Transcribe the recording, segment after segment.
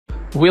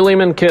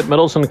William and Kate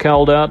Middleton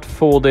called out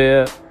for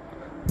their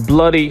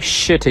bloody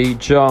shitty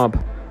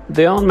job.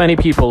 There aren't many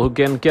people who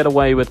can get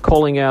away with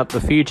calling out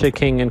the future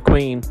king and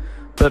queen,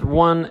 but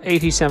one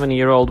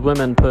 87-year-old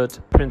woman put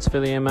Prince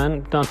William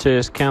and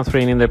Duchess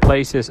Catherine in their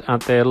places at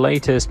their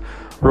latest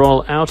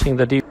royal outing.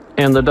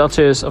 And the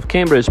Duchess of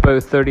Cambridge,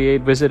 both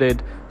 38,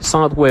 visited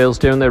South Wales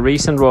during their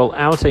recent royal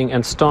outing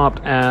and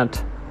stopped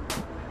at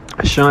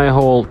Shire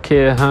Hall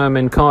Care Home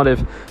in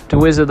Cardiff to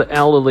visit the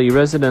elderly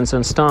residents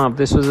and staff.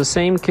 This was the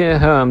same care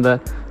home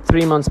that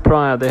 3 months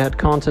prior they had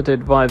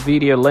contacted via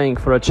video link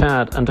for a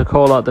chat and to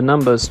call out the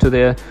numbers to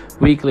their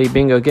weekly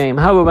bingo game.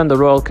 However, when the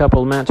royal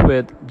couple met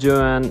with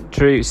Joanne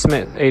Drew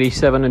Smith,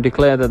 87, and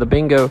declared that the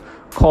bingo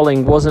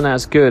calling wasn't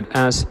as good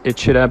as it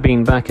should have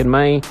been back in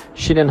May,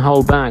 she didn't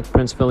hold back.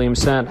 Prince William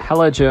said,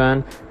 "Hello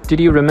Joanne, did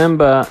you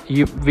remember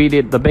we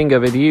did the bingo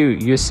with you?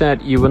 You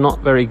said you were not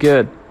very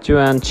good."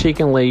 Joanne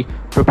cheekily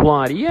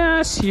replied,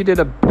 "Yes, you did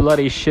a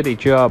bloody shitty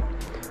job."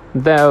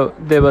 Though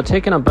they were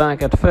taken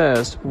aback at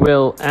first,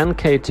 Will and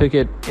Kate took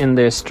it in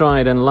their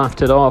stride and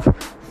laughed it off.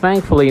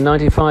 Thankfully,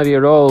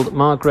 95-year-old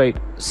Margaret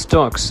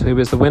Stokes, who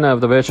was the winner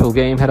of the virtual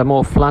game, had a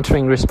more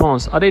flattering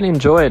response. "I did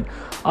enjoy it.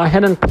 I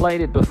hadn't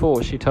played it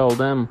before," she told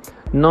them.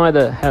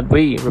 "Neither had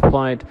we,"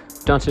 replied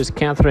Duchess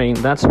Catherine.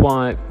 "That's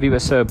why we were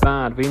so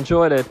bad. We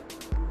enjoyed it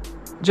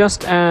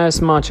just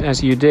as much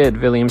as you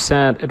did," William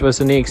said. "It was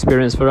a new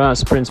experience for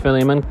us." Prince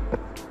William and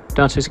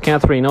Duchess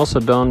Catherine also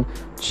donned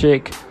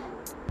chic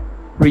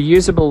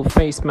reusable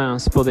face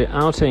masks for the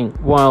outing,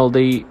 while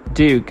the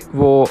Duke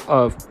wore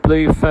a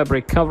blue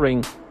fabric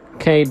covering.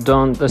 Kate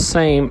donned the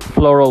same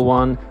floral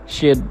one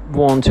she had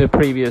worn to a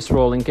previous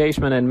royal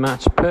engagement and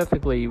matched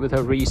perfectly with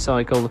her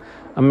recycled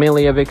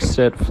Amelia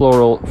Wickstead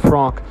floral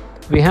frock.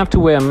 "We have to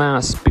wear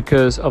masks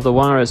because of the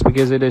virus,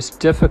 because it is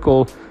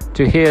difficult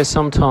to hear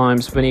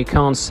sometimes when you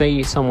can't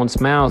see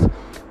someone's mouth,"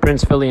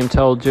 Prince William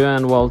told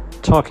Joanne while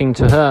talking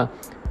to her.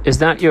 "Is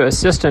that your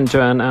assistant?"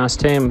 Joanne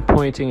asked him,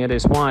 pointing at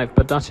his wife,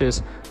 but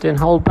Duchess didn't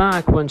hold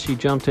back when she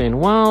jumped in.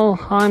 "Well,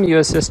 I'm your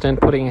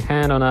assistant," putting a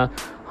hand on her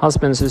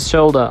husband's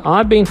shoulder.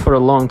 "I've been for a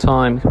long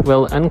time."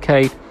 Will and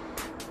Kate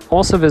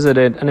also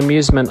visited an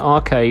amusement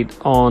arcade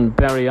on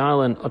Barry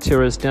Island, a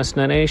tourist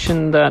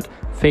destination that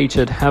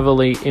featured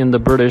heavily in the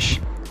British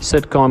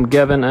sitcom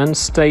Gavin and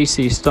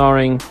Stacey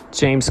starring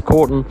James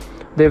Corden.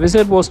 Their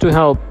visit was to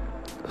help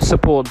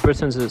support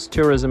Britain's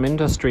tourism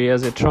industry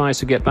as it tries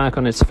to get back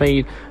on its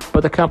feet,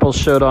 but the couple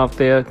showed off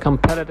their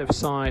competitive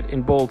side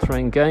in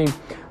ball-throwing game.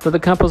 Though the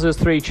couple's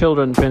 3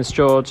 children, Prince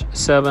George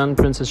 7,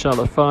 Princess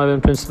Charlotte 5,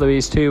 and Prince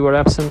Louis 2, were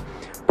absent,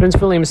 Prince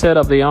William said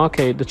of the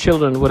arcade, "The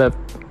children would have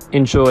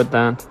enjoyed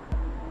that."